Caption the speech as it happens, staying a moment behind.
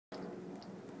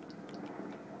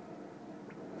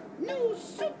New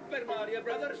Super Mario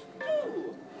Brothers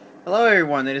 2! Hello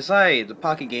everyone, it is I, the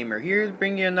Pocket Gamer, here to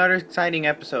bring you another exciting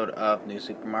episode of New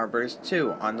Super Mario Bros.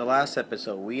 2. On the last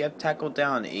episode, we have tackled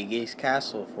down Iggy's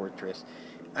Castle Fortress.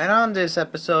 And on this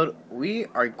episode, we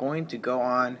are going to go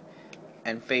on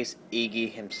and face Iggy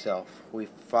himself. We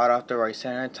fought off the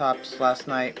Triceratops last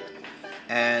night,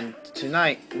 and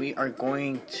tonight we are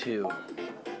going to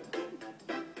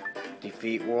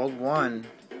defeat World 1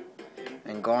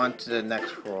 and go on to the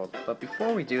next world. But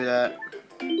before we do that,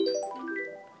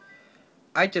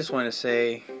 I just want to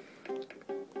say,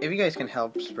 if you guys can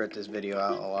help spread this video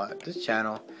out a lot, this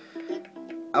channel,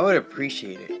 I would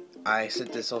appreciate it. I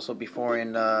said this also before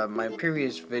in my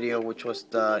previous video, which was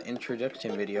the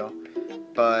introduction video,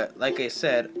 but like I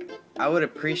said, I would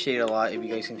appreciate a lot if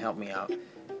you guys can help me out.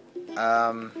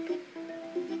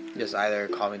 Just either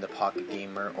call me the Pocket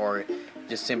Gamer or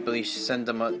just simply send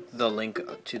them the link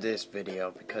to this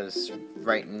video, because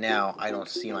right now I don't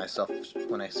see myself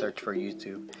when I search for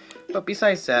YouTube. But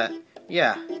besides that,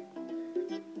 yeah,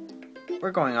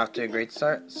 we're going off to a great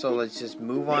start, so let's just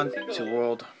move on to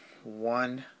World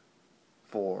 1-4.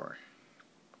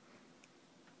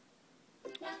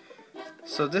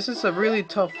 So this is a really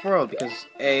tough world because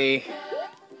we're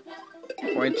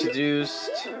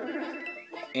introduced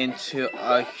into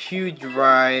a huge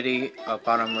variety of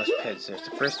bottomless pits. There's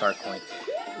the first star coin.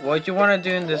 What you want to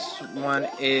do in this one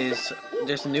is,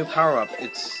 there's a new power-up.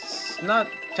 It's not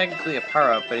technically a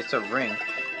power-up, but it's a ring.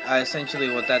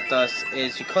 Essentially what that does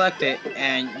is you collect it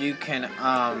and you can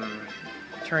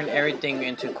turn everything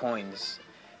into coins.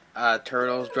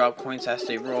 Turtles drop coins as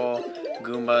they roll.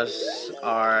 Goombas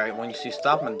are, when you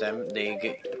stop on them,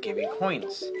 they give you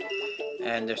coins.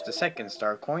 And there's the second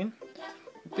star coin.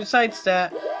 Besides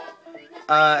that,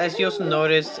 as you also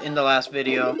noticed in the last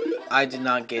video, I did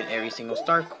not get every single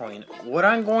star coin. What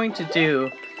I'm going to do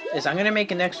is I'm going to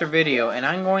make an extra video, and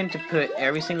I'm going to put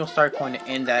every single star coin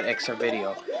in that extra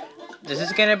video. This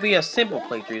is going to be a simple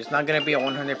playthrough. It's not going to be a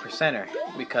 100%er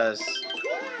because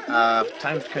of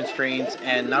time constraints,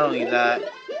 and not only that,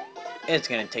 it's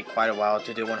going to take quite a while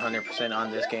to do 100%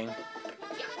 on this game.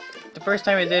 The first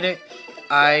time I did it,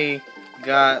 I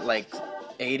got like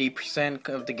 80%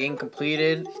 of the game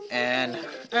completed, and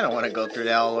I don't want to go through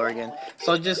that all over again.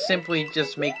 So just simply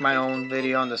make my own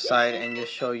video on the side and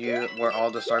just show you where all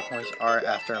the star coins are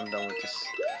after I'm done with this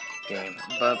game.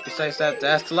 But besides that,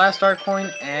 that's the last star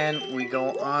coin, and we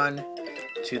go on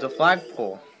to the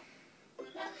flagpole.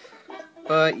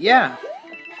 But yeah,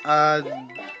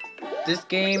 this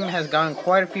game has gotten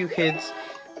quite a few hits,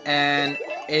 and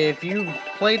if you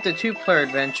played the two-player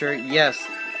adventure, yes,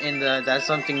 that's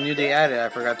something new they added. I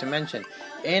forgot to mention.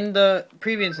 In the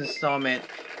previous installment,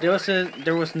 there was a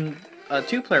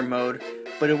two-player mode,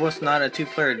 but it was not a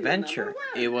two-player adventure.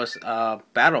 It was a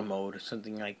battle mode,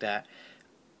 something like that.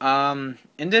 In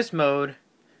this mode,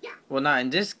 well, not in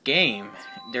this game,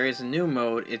 there is a new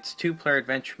mode. It's two-player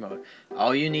adventure mode.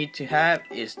 All you need to have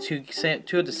is two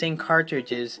of the same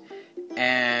cartridges,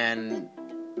 and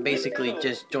basically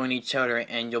just join each other,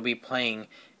 and you'll be playing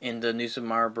in the New Super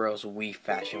Mario Bros. Wii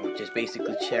fashion, which is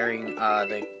basically sharing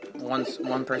once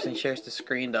one person shares the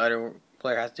screen, the other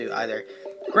player has to either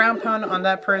ground pound on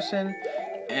that person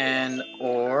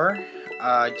or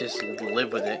just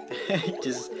live with it.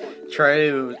 Just try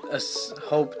to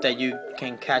hope that you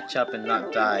can catch up and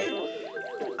not die.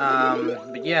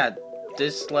 But yeah,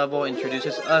 this level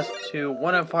introduces us to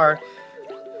one of our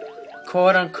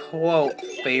quote-unquote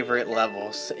favorite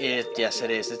levels. Yes, it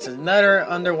is. It's another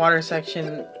underwater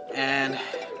section, and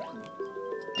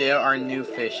there are new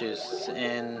fishes,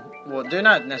 and well, they're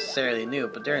not necessarily new,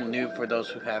 but they're new for those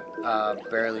who have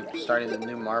barely started the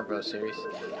new Mario Bros. Series.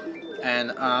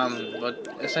 And but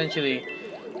essentially,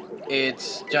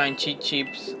 it's giant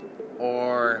cheeps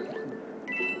or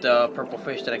the purple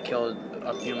fish that I killed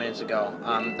a few minutes ago.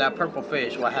 That purple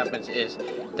fish, what happens is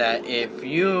that if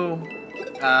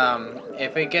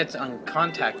it gets on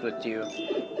contact with you,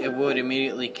 it would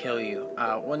immediately kill you.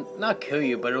 Well, not kill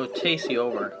you, but it will chase you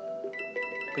over.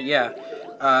 But yeah,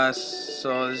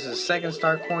 so this is the second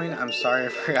star coin. I'm sorry, I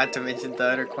forgot to mention the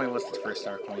other coin was the first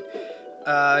star coin.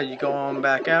 You go on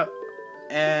back out,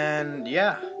 and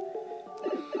yeah.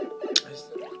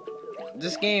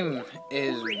 This game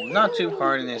is not too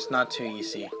hard and it's not too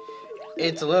easy.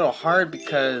 It's a little hard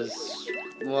because,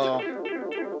 well,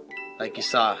 like you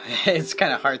saw, it's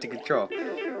kind of hard to control.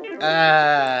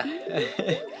 But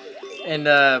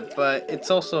it's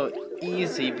also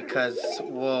easy because,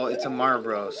 well, it's a Mario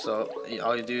Bros. So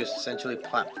all you do is essentially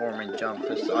platform and jump.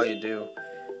 That's all you do.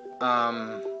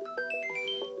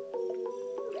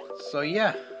 So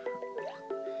yeah,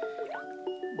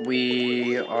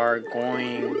 we are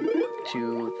going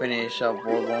to finish up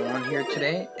World War I here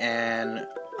today, and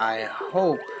I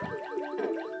hope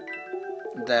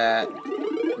that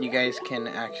you guys can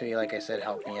actually, like I said,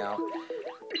 help me out.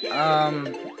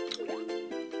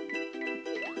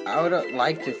 I would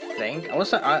like to think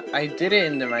I did it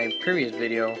in my previous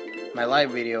video, my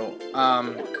live video,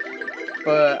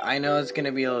 but I know it's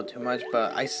gonna be a little too much,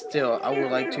 but I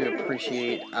would like to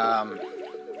appreciate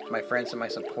my friends and my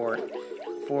support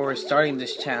for starting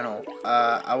this channel.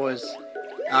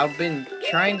 I've been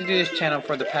trying to do this channel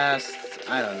for the past,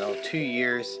 I don't know, 2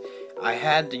 years. I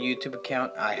had the YouTube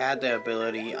account, I had the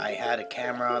ability, I had a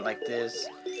camera like this,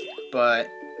 but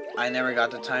I never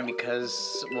got the time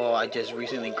because, well, I just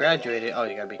recently graduated. Oh,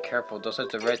 you gotta be careful. Those are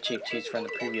the red cheap cheats from the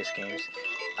previous games.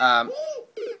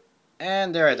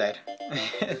 And there I died.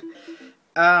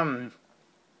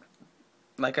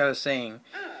 Like I was saying,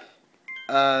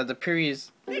 the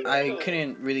previous, I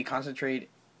couldn't really concentrate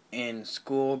in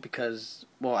school because,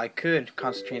 well, I could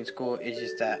concentrate in school. It's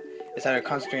just that it's either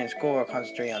concentrate in school or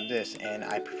concentrate on this, and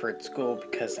I preferred school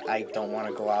because I don't want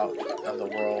to go out of the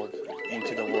world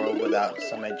into the world without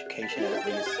some education at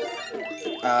least.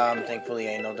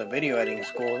 Thankfully I know the video editing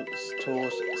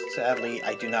tools. Sadly,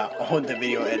 I do not own the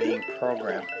video editing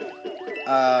program.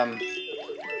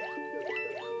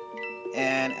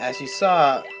 And as you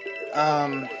saw,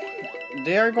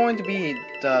 there are going to be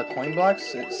the coin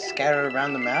blocks scattered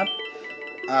around the map.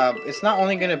 It's not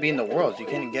only going to be in the worlds, you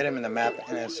can get them in the map,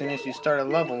 and as soon as you start a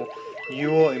level, you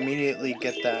will immediately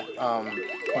get that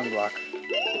coin block.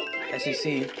 As you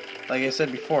see, like I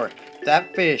said before,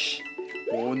 that fish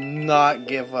will not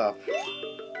give up.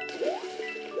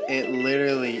 It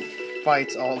literally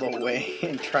fights all the way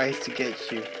and tries to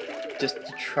get you, just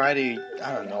to try to,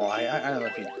 I don't know, I don't know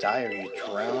if you die or you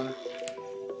drown.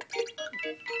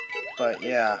 But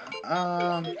yeah,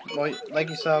 well, like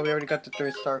you saw, we already got the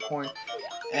 3rd star coin,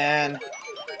 and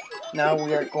now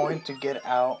we are going to get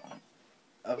out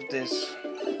of this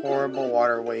horrible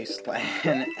water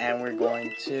wasteland, and we're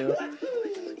going to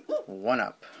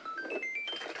 1-up.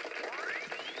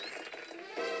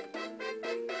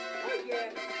 Oh yeah,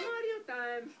 Mario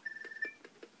time.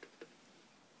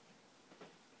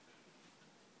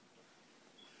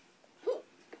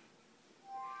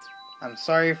 I'm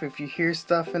sorry if you hear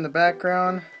stuff in the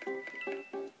background.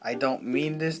 I don't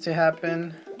mean this to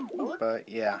happen, but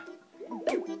yeah.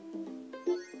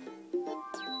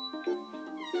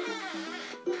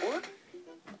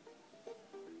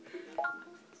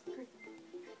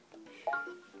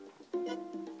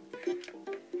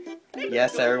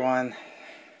 Yes, everyone,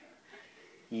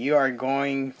 you are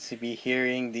going to be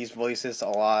hearing these voices a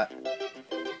lot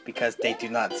because they do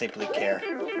not simply care.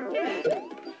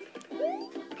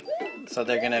 So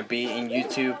they're gonna be in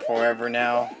YouTube forever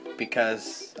now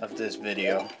because of this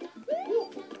video.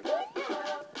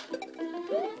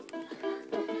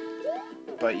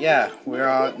 But yeah, we're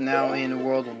out now in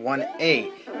World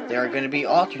 1A. There are going to be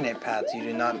alternate paths.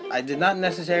 I did not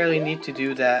necessarily need to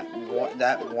do that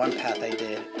one path I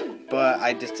did, but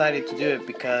I decided to do it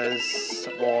because,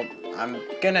 well, I'm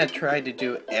gonna try to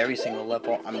do every single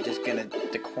level.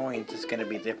 The coins is gonna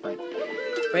be different.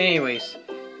 But anyways,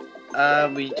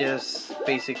 we just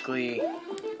basically,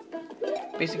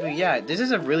 yeah, this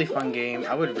is a really fun game.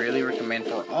 I would really recommend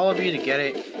for all of you to get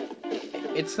it.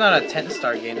 It's not a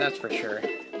 10-star game, that's for sure.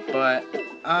 But,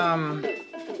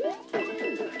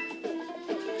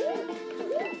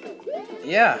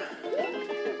 yeah.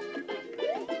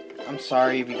 I'm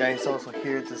sorry if you guys also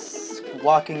hear this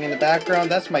walking in the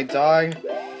background. That's my dog.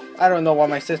 I don't know why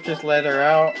my sisters let her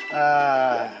out.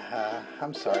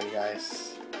 I'm sorry,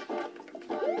 guys.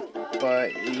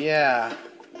 But, yeah.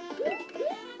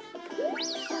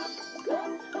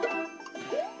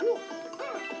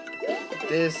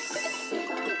 This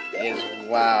is,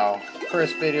 wow.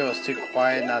 First video was too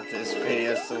quiet, not this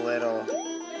video, it's a little.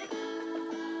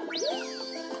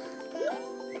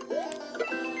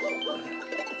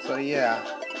 So yeah,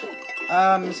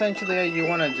 essentially what you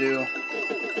want to do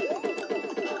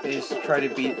is try to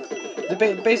beat,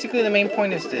 basically the main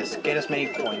point is this, get as many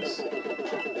coins.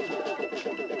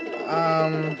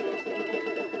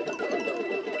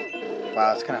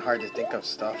 Wow, it's kind of hard to think of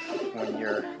stuff when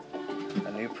you're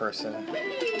a new person.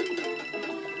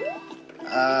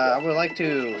 I would like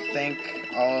to thank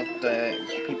all of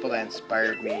the people that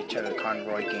inspired me, Chugga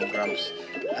Conroy, Game Grumps,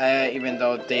 even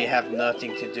though they have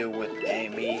nothing to do with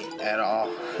me at all.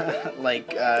 Like,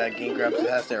 Game Grumps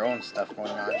has their own stuff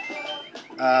going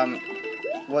on.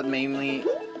 What mainly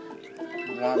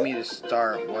want me to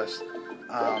start was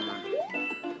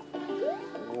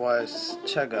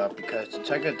Chugga, because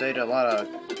Chugga did a lot of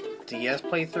DS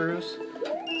playthroughs,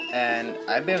 and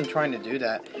I've been trying to do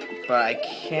that, but I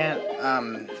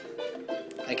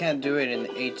can't do it in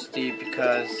HD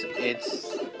because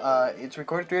it's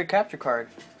recorded through a capture card.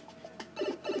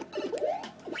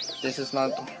 This is not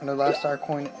where the last star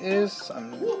coin is. I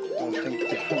don't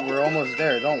think we're almost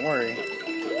there. Don't worry.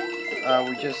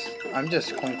 I'm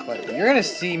just coin collecting. You're gonna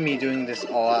see me doing this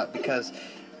a lot because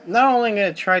not only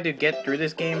gonna try to get through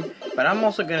this game, but I'm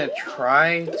also gonna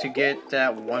try to get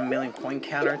that 1 million coin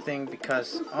counter thing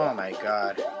because oh my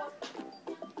god,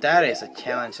 that is a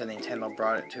challenge that Nintendo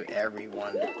brought it to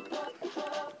everyone.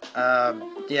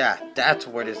 Yeah, that's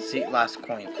what is the last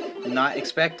coin. Not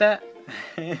expect that.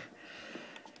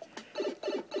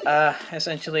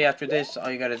 Essentially after this,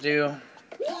 all you gotta do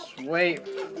is wait.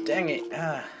 Dang it,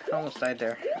 I almost died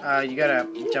there. You gotta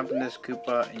jump in this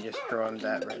Koopa and just throw him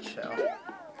that red shell.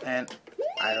 And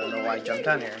I don't know why I jumped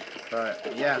down here,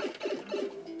 but yeah.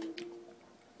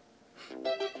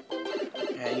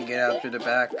 And you get out through the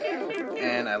back,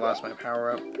 and I lost my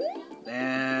power up,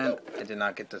 and I did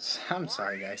not get this. I'm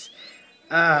sorry, guys.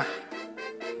 Boy,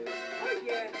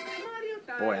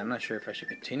 I'm not sure if I should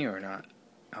continue or not.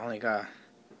 I only got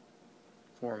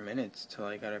 4 minutes till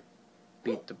I gotta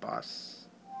beat the boss.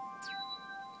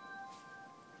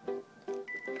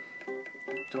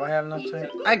 Do I have enough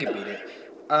time? I can beat it.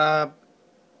 I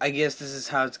guess this is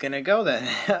how it's gonna go then.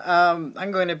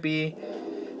 I'm going to be,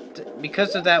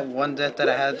 because of that one death that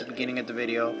I had at the beginning of the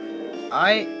video,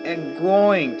 I am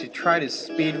going to try to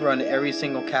speedrun every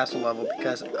single castle level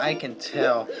because I can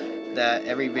tell that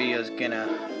every video is gonna,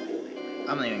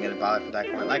 I'm not even gonna bother for that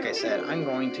point. Like I said, I'm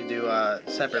going to do a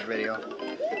separate video.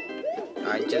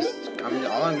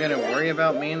 All I'm gonna worry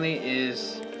about mainly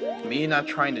is me not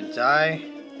trying to die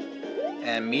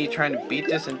and me trying to beat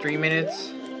this in 3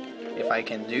 minutes. If I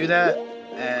can do that,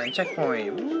 and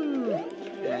checkpoint, woo,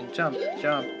 and jump,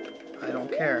 I don't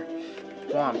care,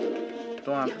 thwomp.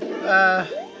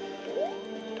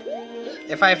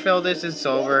 If I fail this, it's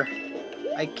over.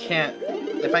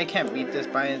 If I can't beat this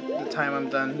by the time I'm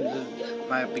done,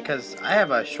 because I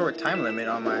have a short time limit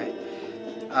on my,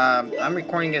 I'm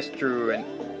recording this through an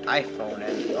iPhone,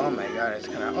 and oh my god, it's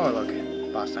kind of, oh look,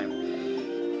 boss time.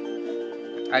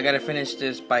 I gotta finish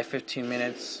this by 15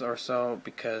 minutes or so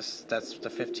because that's the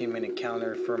 15-minute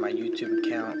counter for my YouTube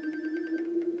account.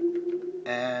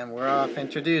 And we're off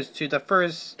introduced to the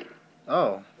first...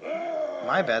 Oh,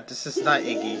 my bad. This is not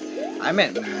Iggy. I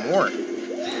meant Mort.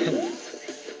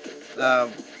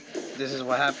 This is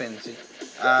what happens.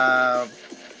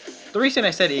 The reason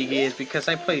I said Iggy is because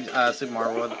I played Super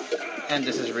Mario World, and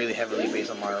this is really heavily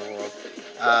based on Mario World.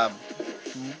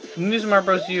 New Super Mario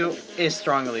Bros. U is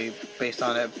strongly based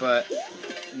on it, but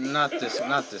not this.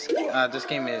 This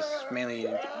game is mainly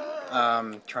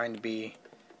trying to be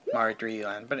Mario 3D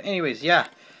Land. But anyways, yeah,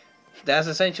 that's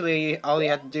essentially all you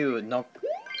have to do. No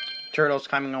turtles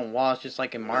climbing on walls, just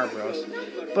like in Mario Bros.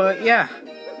 But yeah,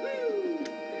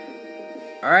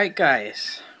 all right,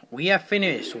 guys, we have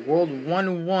finished World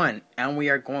 1-1, and we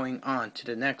are going on to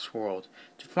the next world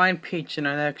to find Peach in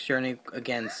our next journey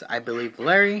against, I believe,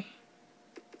 Larry.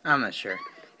 I'm not sure.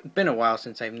 It's been a while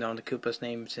since I've known the Koopa's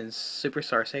name since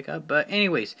Superstar Sega. But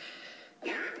anyways,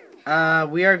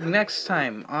 we are next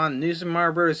time on New Super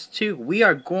Mario Bros. 2. We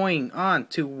are going on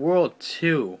to World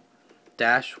 2-1.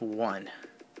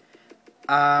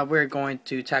 We're going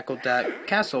to tackle that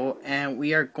castle, and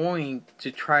we are going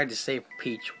to try to save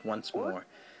Peach once more.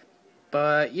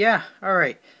 But yeah,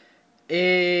 alright.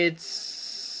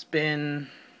 It's been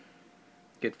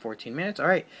good 14 minutes.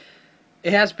 Alright.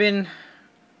 It has been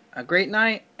a great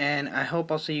night, and I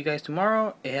hope I'll see you guys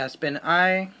tomorrow. It has been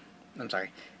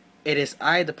it is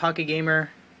I, the Pocket Gamer,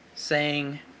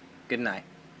 saying good night.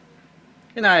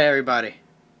 Good night, everybody.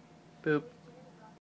 Boop.